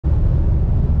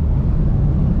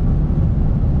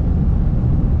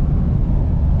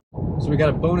So we got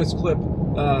a bonus clip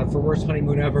for worst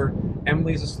honeymoon ever.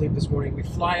 Emily's asleep this morning. We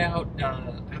fly out,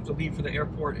 have to leave for the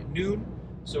airport at noon,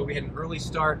 so we had an early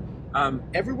start.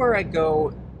 Everywhere I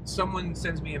go, someone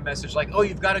sends me a message like, oh,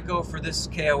 you've got to go for this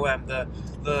KOM. The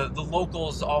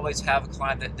locals always have a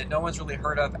climb that no one's really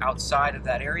heard of outside of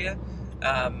that area,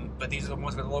 but these are the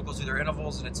ones where the locals do their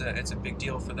intervals, and it's a big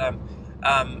deal for them.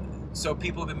 So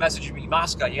people have been messaging me,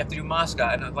 MASCA, you have to do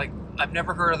MASCA, and I'm like, I've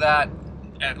never heard of that.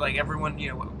 And like everyone, you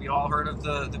know, we all heard of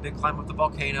the big climb up the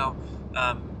volcano.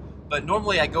 But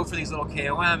normally I go for these little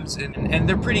KOMs, and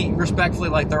they're pretty respectfully,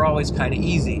 like they're always kind of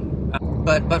easy.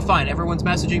 But fine, everyone's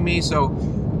messaging me, so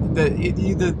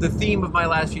the theme of my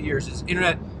last few years is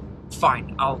internet.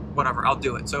 Fine, I'll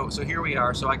do it. So here we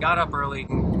are. So I got up early,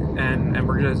 and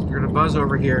we're gonna buzz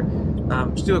over here.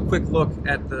 Just do a quick look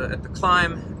at the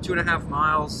climb. 2.5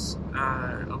 miles,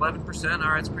 11%. All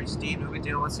right, it's pretty steep. No big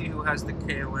deal. Let's see who has the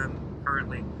KOM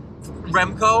currently.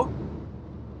 Remco.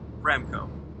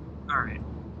 All right.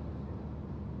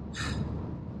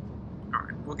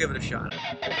 We'll give it a shot.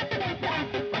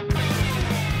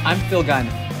 I'm Phil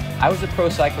Gaimon. I was a pro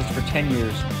cyclist for 10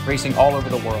 years, racing all over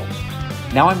the world.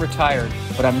 Now I'm retired,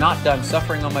 but I'm not done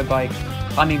suffering on my bike,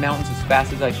 climbing mountains as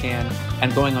fast as I can,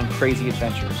 and going on crazy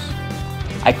adventures.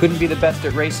 I couldn't be the best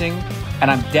at racing,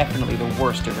 and I'm definitely the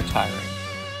worst at retiring.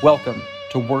 Welcome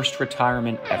to Worst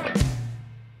Retirement Ever.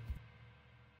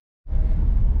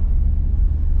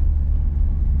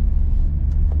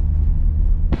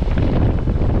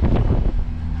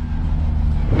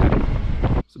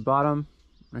 It's the bottom,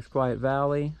 nice quiet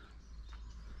valley.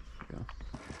 There we go.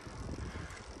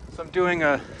 So I'm doing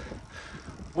a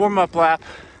warm-up lap.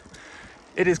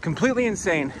 It is completely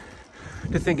insane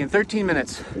to think in 13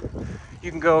 minutes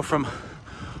you can go from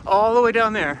all the way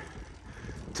down there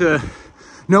to,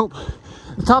 nope,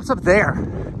 the top's up there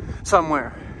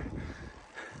somewhere.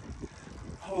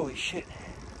 Holy shit.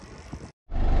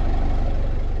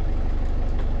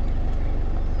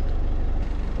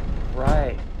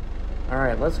 Right. All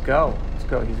right, let's go. Let's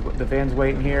go. The van's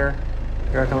waiting here.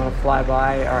 Here I come on a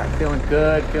flyby. All right, feeling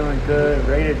good,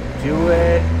 ready to do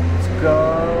it. Let's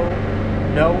go.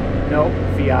 Nope,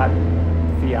 Fiat.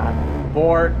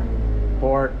 Abort.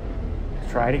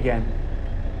 Let's try it again.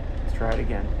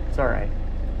 It's all right.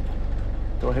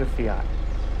 Don't hit a Fiat.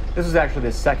 This is actually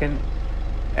the second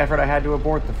effort I had to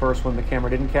abort. The first one, the camera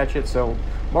didn't catch it. So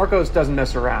Marcos doesn't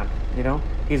mess around, you know?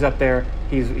 He's up there,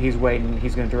 he's waiting,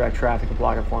 he's gonna direct traffic and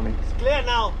block it for me. It's clear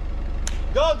now.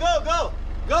 Go.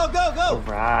 All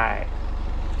right.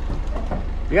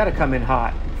 You gotta come in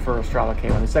hot for a Starlight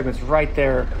Gaimon. The segment's right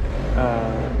there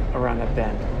around that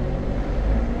bend.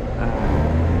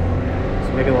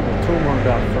 So maybe a little bit too warmed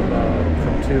up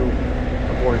from two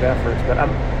aborted efforts. But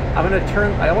I'm gonna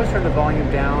I always turn the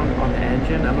volume down on the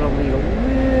engine. I'm gonna leave a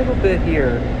little bit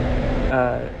here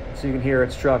so you can hear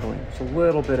it struggling. Just a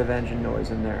little bit of engine noise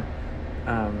in there.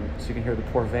 So you can hear the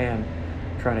poor van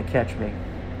trying to catch me.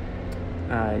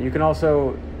 You can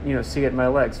also, see it in my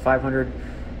legs.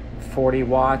 540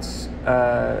 watts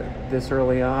this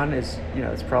early on is,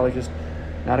 it's probably just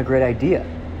not a great idea,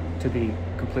 to be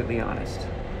completely honest.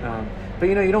 But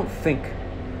you don't think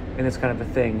in this kind of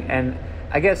a thing. And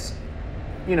I guess,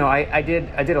 I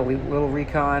did a little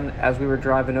recon as we were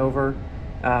driving over.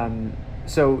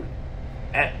 So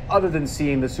other than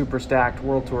seeing the super stacked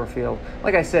World Tour field,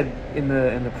 like I said in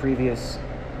the previous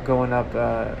going up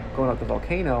the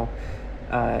volcano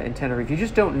in Tenerife, you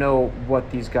just don't know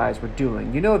what these guys were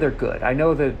doing. They're good. I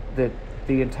know that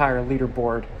the entire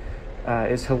leaderboard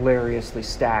is hilariously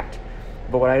stacked,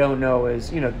 but what I don't know is,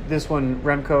 this one,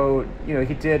 Remco,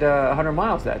 he did 100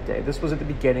 miles that day. This was at the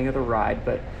beginning of the ride,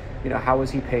 but how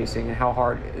was he pacing and how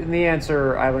hard? And the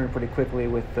answer I learned pretty quickly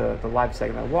with the live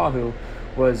segment at Wahoo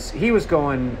was he was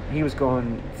going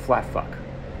flat fuck.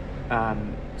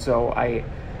 So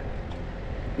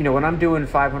when I'm doing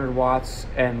 500 watts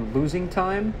and losing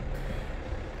time,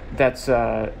 that's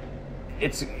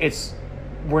it's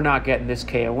we're not getting this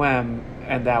KOM,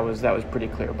 and that was pretty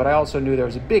clear. But I also knew there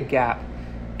was a big gap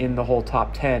in the whole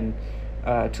top 10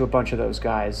 to a bunch of those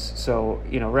guys. So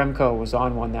Remco was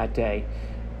on one that day,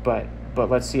 but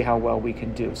let's see how well we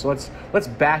can do. So let's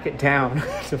back it down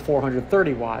to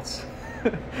 430 watts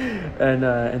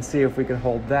and see if we can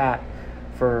hold that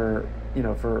for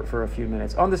a few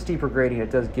minutes. On the steeper gradient,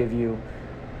 it does give you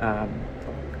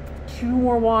 2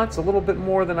 more watts, a little bit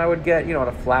more than I would get on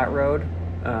a flat road,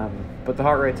 but the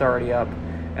heart rate's already up,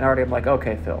 and already I'm like,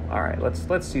 okay, Phil, all right,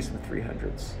 let's see some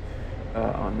 300s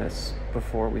on this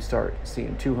before we start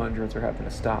seeing 200s or having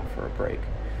to stop for a break.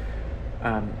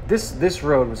 This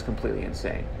road was completely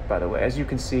insane, by the way. As you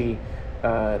can see,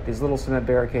 these little cement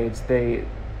barricades,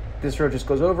 this road just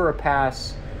goes over a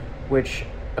pass, which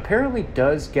apparently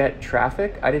does get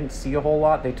traffic. I didn't see a whole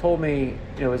lot. They told me,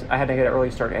 I had to get an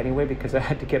early start anyway because I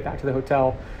had to get back to the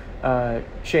hotel,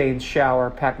 change, shower,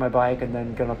 pack my bike, and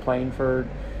then get on a plane for a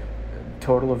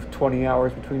total of 20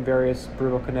 hours between various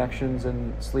brutal connections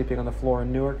and sleeping on the floor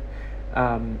in Newark.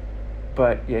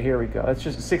 But yeah, here we go. It's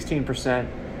just 16%.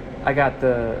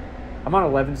 I'm on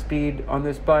 11 speed on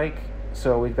this bike,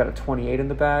 so we've got a 28 in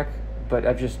the back, but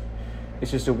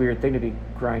it's just a weird thing to be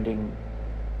grinding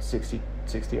 60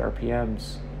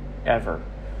 RPMs ever.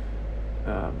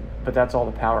 But that's all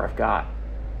the power I've got.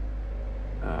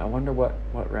 I wonder what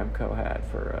Remco had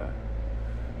for,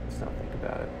 let's not think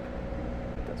about it.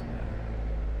 It doesn't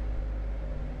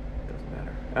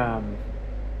matter.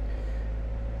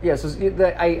 Yeah, so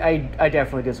I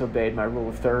definitely disobeyed my rule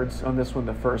of thirds on this one.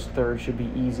 The first third should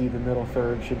be easy, the middle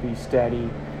third should be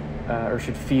steady, or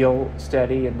should feel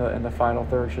steady, and the final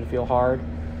third should feel hard.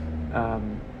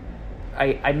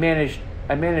 I managed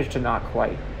to not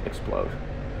quite explode.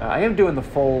 I am doing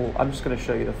I'm just going to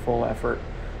show you the full effort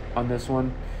on this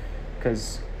one,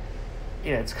 because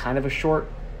it's kind of a short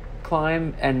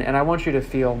climb, and I want you to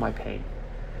feel my pain.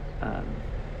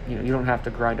 You don't have to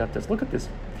grind up this. Look at this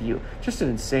view. Just an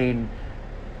insane,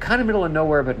 kind of middle of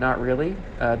nowhere, but not really.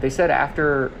 They said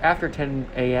after 10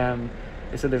 a.m.,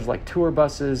 they said there's like tour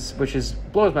buses, which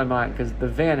blows my mind because the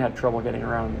van had trouble getting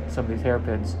around some of these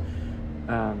hairpins.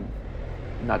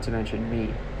 Not to mention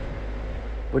me.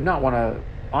 Would not want to,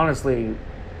 honestly,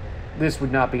 this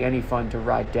would not be any fun to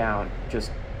ride down.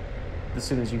 Just as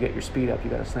soon as you get your speed up, you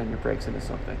got to slam your brakes into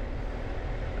something.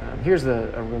 Here's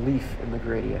a relief in the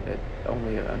gradient at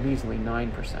only a measly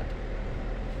 9%.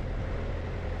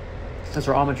 Since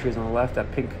our almond trees on the left,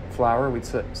 that pink flower, we'd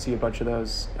see a bunch of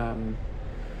those.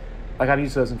 Like I'm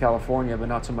used to those in California, but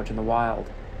not so much in the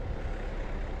wild.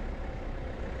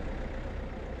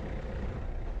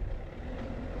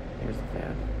 Here's the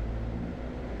van.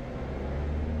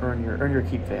 Earn your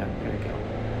keep van. There you go.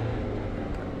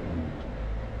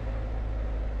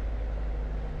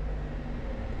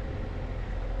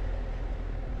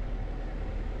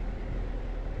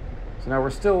 So now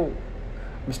I'm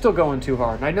still going too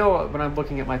hard. And I know when I'm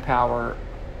looking at my power,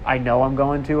 I know I'm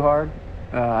going too hard.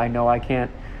 I know I can't,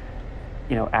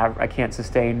 I can't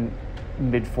sustain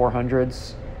mid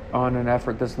 400s on an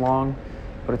effort this long,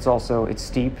 but it's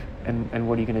steep, and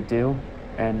what are you going to do?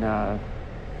 And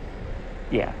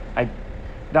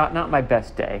not my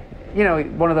best day.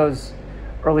 One of those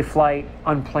early flight,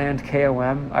 unplanned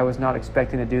KOM. I was not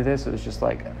expecting to do this. It was just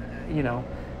like,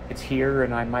 it's here,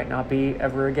 and I might not be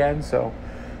ever again. So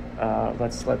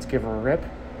let's give her a rip.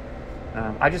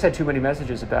 I just had too many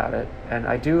messages about it, and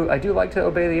I do like to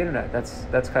obey the internet.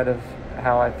 That's kind of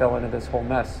how I fell into this whole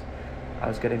mess. I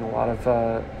was getting a lot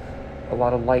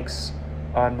of likes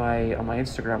on my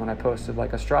Instagram when I posted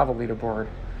like a Strava leaderboard.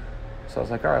 So I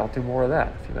was like, all right, I'll do more of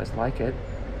that. If you guys like it,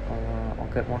 I'll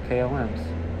get more KOMs.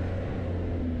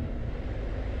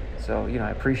 So I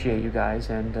appreciate you guys,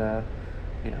 and I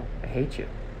hate you,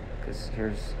 because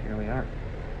here we are.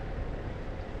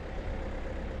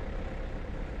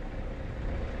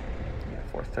 Yeah,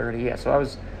 4:30. Yeah, so I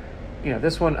was,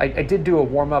 this one I did do a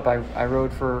warm up. I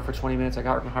rode for 20 minutes. I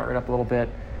got my heart rate up a little bit.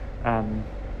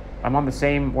 I'm on the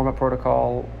same warm-up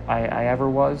protocol I ever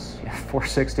was,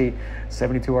 460,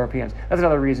 72 RPMs. That's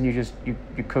another reason you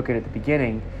cook it at the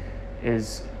beginning,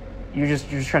 is you're just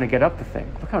trying to get up the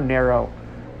thing. Look how narrow.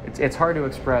 It's hard to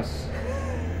express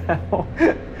how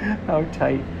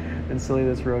tight and silly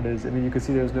this road is. I mean, you can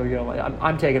see there's no yellow light.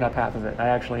 I'm taking up half of it. I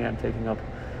actually am taking up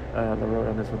the road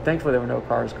on this one. Thankfully, there were no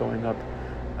cars going up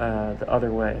the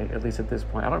other way, at least at this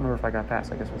point. I don't remember if I got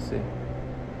past. I guess we'll see.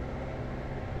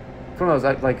 It's one of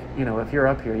those, if you're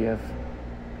up here, you have,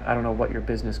 I don't know what your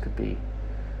business could be.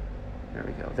 There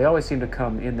we go. They always seem to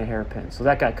come in the hairpin. So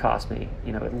that guy cost me,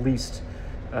 at least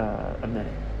a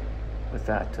minute with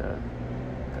that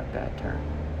bad turn.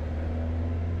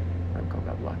 Remco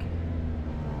got lucky.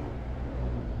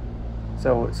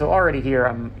 So already here,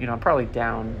 I'm probably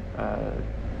down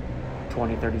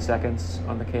 20, 30 seconds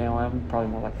on the KOM, probably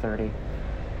more like 30.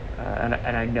 And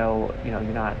I know, you're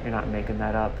not making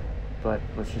that up. But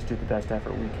let's just do the best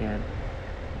effort we can.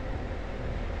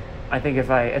 I think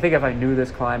if I knew this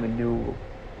climb and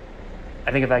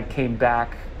if I came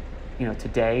back,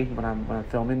 today when I'm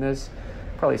filming this,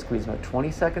 probably squeeze about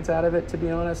 20 seconds out of it, to be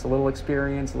honest. A little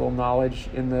experience, a little knowledge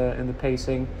in the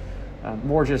pacing,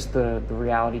 more just the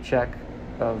reality check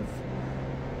of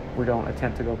we don't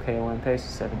attempt to go KOM pace.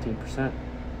 17%.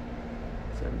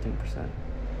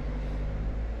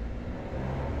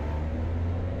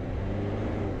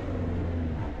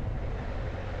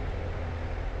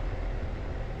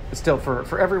 still,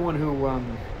 for everyone who,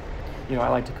 you know, I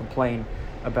like to complain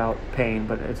about pain,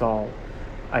 but it's all,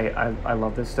 I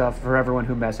love this stuff. For everyone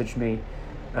who messaged me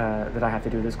that I have to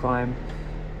do this climb,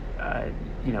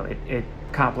 you know, it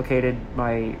complicated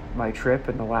my trip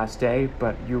in the last day,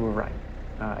 but you were right.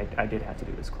 I did have to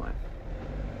do this climb.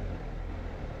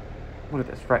 Look at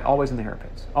this, right? Always in the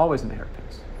hairpins. Always in the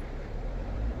hairpins.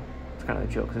 It's kind of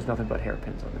a joke because there's nothing but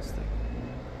hairpins on this thing.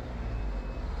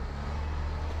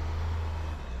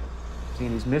 See,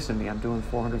 and he's missing me. I'm doing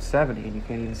 470 and you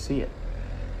can't even see it.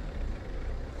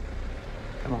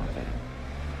 Come on, Van. There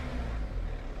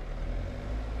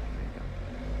you go.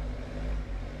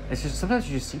 It's just, sometimes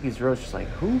you just see these roads just like,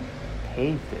 who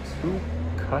paved this? Who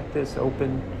cut this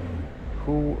open?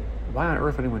 Why on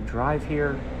earth would anyone drive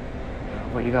here?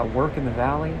 What, you got work in the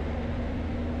valley?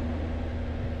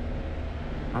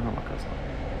 I don't know what goes on.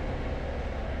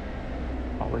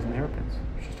 Always in the hairpins.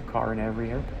 There's just a car in every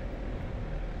hairpin.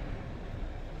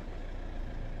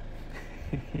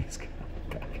 He's gonna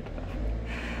back it up.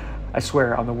 I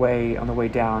swear, on the way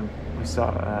down, we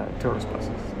saw tourist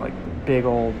buses, like big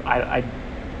old. I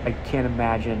can't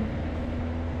imagine.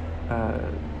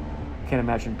 Can't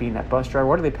imagine being that bus driver.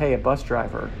 What do they pay a bus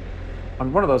driver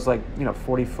on one of those, like, you know,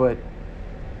 40-foot,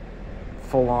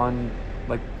 full-on,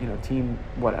 like, you know, team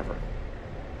whatever?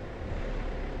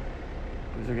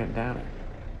 Who's are getting down it?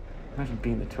 Imagine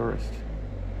being the tourist.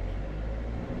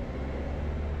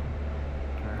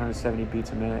 170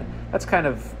 beats a minute. That's kind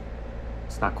of,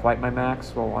 it's not quite my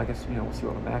max. Well, I guess, you know, we'll see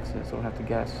what the max is. So I'll have to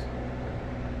guess.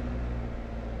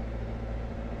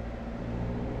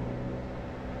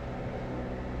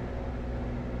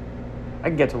 I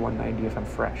can get to 190 if I'm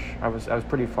fresh. I was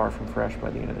pretty far from fresh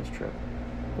by the end of this trip.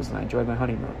 Listen, I enjoyed my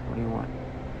honeymoon. What do you want?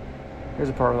 Here's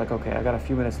a part where, like, okay, I got a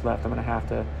few minutes left. I'm going to have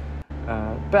to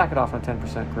back it off on a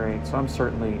 10% grade. So I'm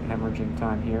certainly hemorrhaging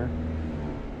time here.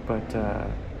 But,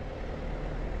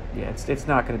 yeah, it's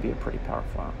not going to be a pretty power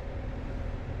file.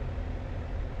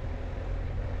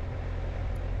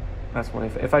 That's what,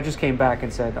 if I just came back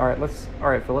and said, all right,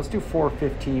 Phil, let's do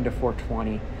 415 to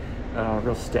 420,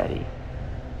 real steady.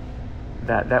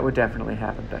 That would definitely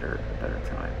have a better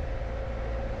time.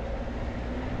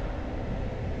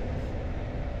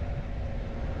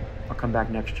 I'll come back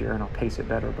next year and I'll pace it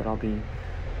better, but I'll be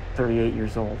 38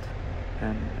 years old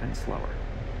and slower.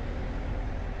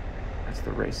 That's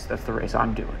the race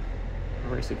I'm doing.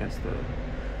 A race against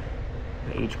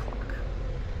the age clock.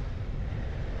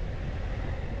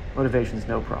 Motivation's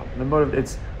no problem.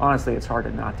 It's honestly, it's hard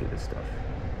to not do this stuff.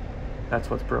 That's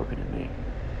what's broken in me.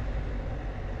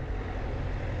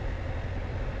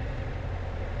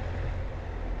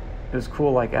 It was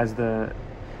cool, like, as the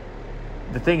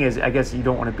thing is, I guess you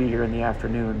don't want to be here in the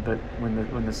afternoon, but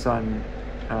when the sun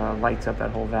lights up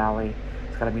that whole valley,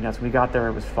 it's got to be nuts. When we got there,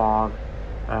 it was fog.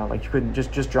 Like, you couldn't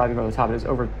just driving over the top. It was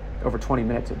over 20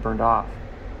 minutes. It burned off.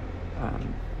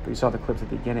 But you saw the clips at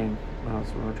the beginning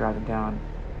when we were driving down.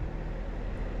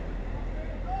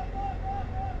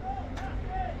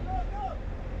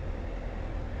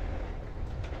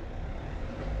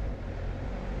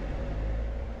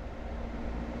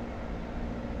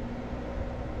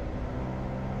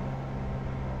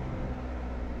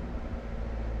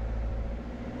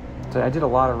 So I did a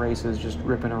lot of races just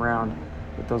ripping around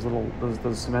with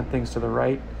those cement things to the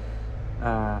right.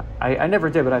 I never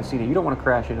did, but I've seen it. You don't want to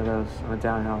crash into those on a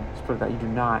downhill. Let's put it that you do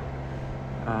not.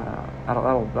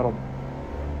 That'll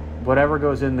whatever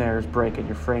goes in there is breaking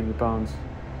your frame, your bones.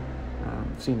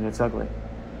 I've seen it. It's ugly.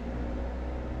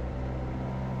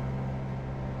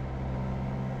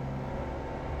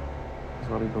 That's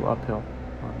why we go uphill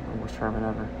on worst Herman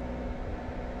ever.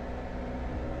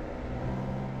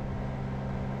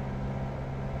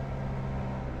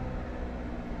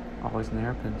 Always in the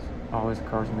hairpins. Always the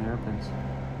cars in the hairpins.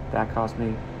 That cost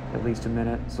me at least a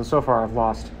minute. So far I've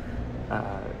lost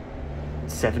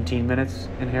 17 minutes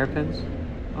in hairpins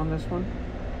on this one.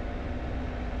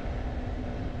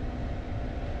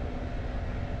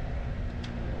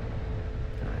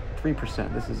 All right,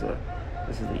 3%. This is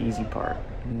the easy part.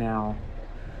 Now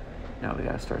we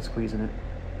gotta start squeezing it.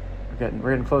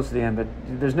 We're getting close to the end, but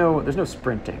there's no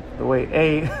sprinting. The way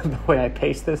I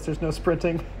pace this, there's no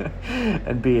sprinting,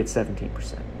 and B, it's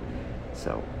 17%.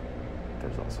 So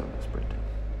there's also no sprinting.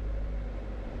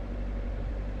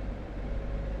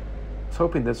 I was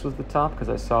hoping this was the top because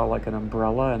I saw like an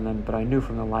umbrella, but I knew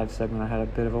from the live segment I had a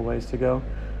bit of a ways to go.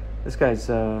 This guy's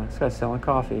selling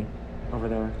coffee over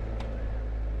there.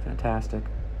 Fantastic.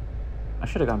 I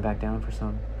should have gone back down for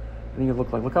some. I think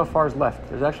look how far is left.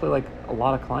 There's actually like a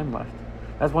lot of climb left.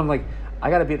 That's one, like, I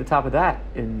got to be at the top of that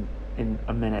in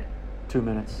a minute, 2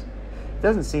 minutes. It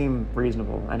doesn't seem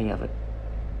reasonable, any of it.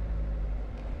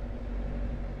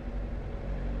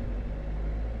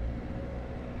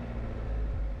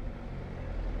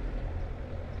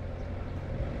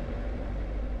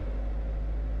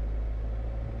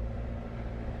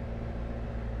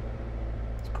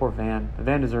 poor van. The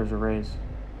van deserves a raise.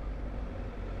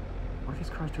 What are these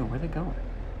cars doing? Where are they going?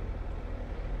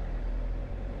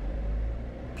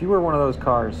 If you were one of those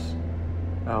cars,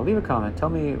 leave a comment. Tell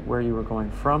me where you were going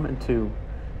from and to,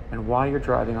 and why you're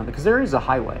driving on. Because there is a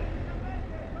highway.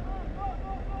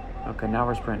 Okay, now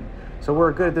we're sprinting. So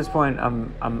we're good at this point.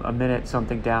 I'm a minute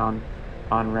something down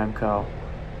on Remco,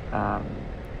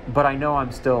 but I know I'm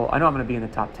going to be in the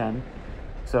top 10.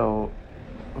 So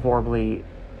horribly,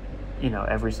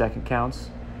 every second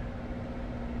counts.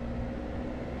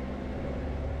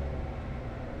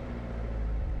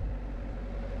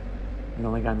 I'm the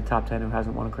only guy in the top 10 who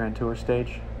hasn't won a Grand Tour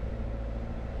stage.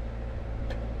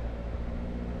 I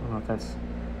don't know if that's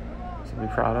something to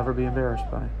be proud of or be embarrassed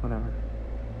by. Whatever.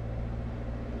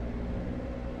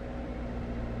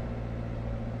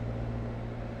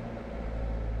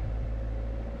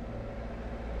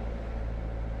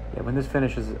 Yeah, when this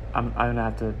finishes, I'm going to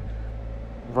have to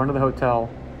run to the hotel,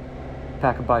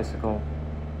 pack a bicycle.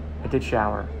 I did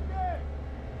shower,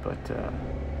 but a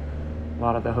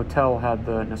lot of the hotel had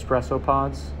the Nespresso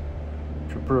pods,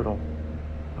 which were brutal.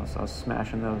 I was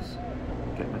smashing those,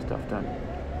 getting my stuff done.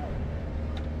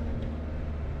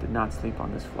 Did not sleep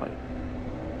on this flight.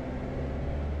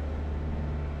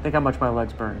 Think how much my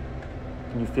legs burn.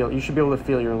 Can you feel? You should be able to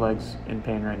feel your legs in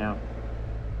pain right now.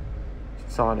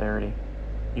 Solidarity.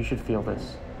 You should feel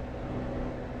this.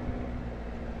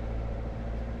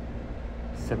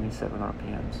 77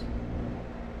 RPMs.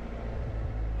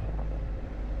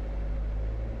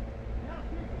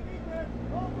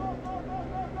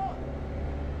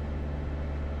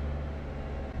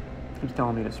 Keeps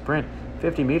telling me to sprint.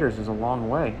 50 meters is a long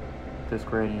way, this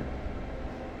gradient.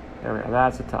 There we go.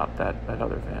 That's the top, that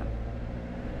other van.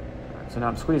 Right, so now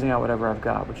I'm squeezing out whatever I've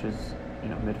got, which is,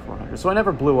 mid 400. So I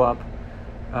never blew up.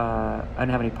 I didn't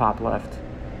have any pop left.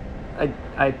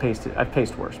 I've paced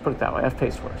worse. Put it that way. I've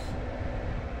paced worse.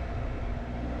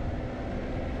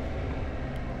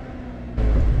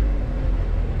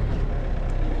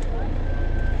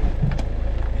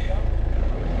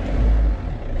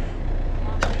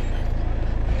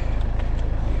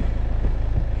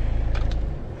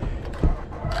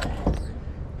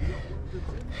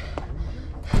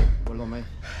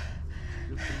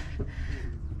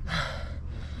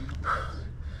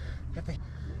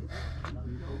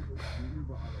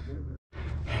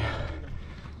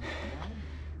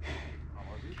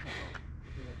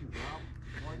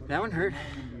 That one hurt.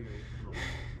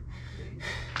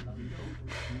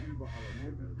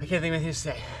 I can't think of anything to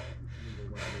say.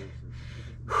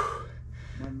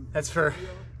 That's for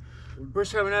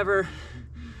worst time ever,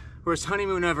 worst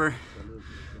honeymoon ever.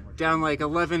 Down like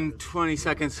 11-20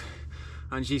 seconds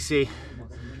on GC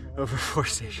over 4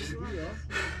 stages.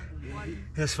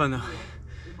 It was fun though.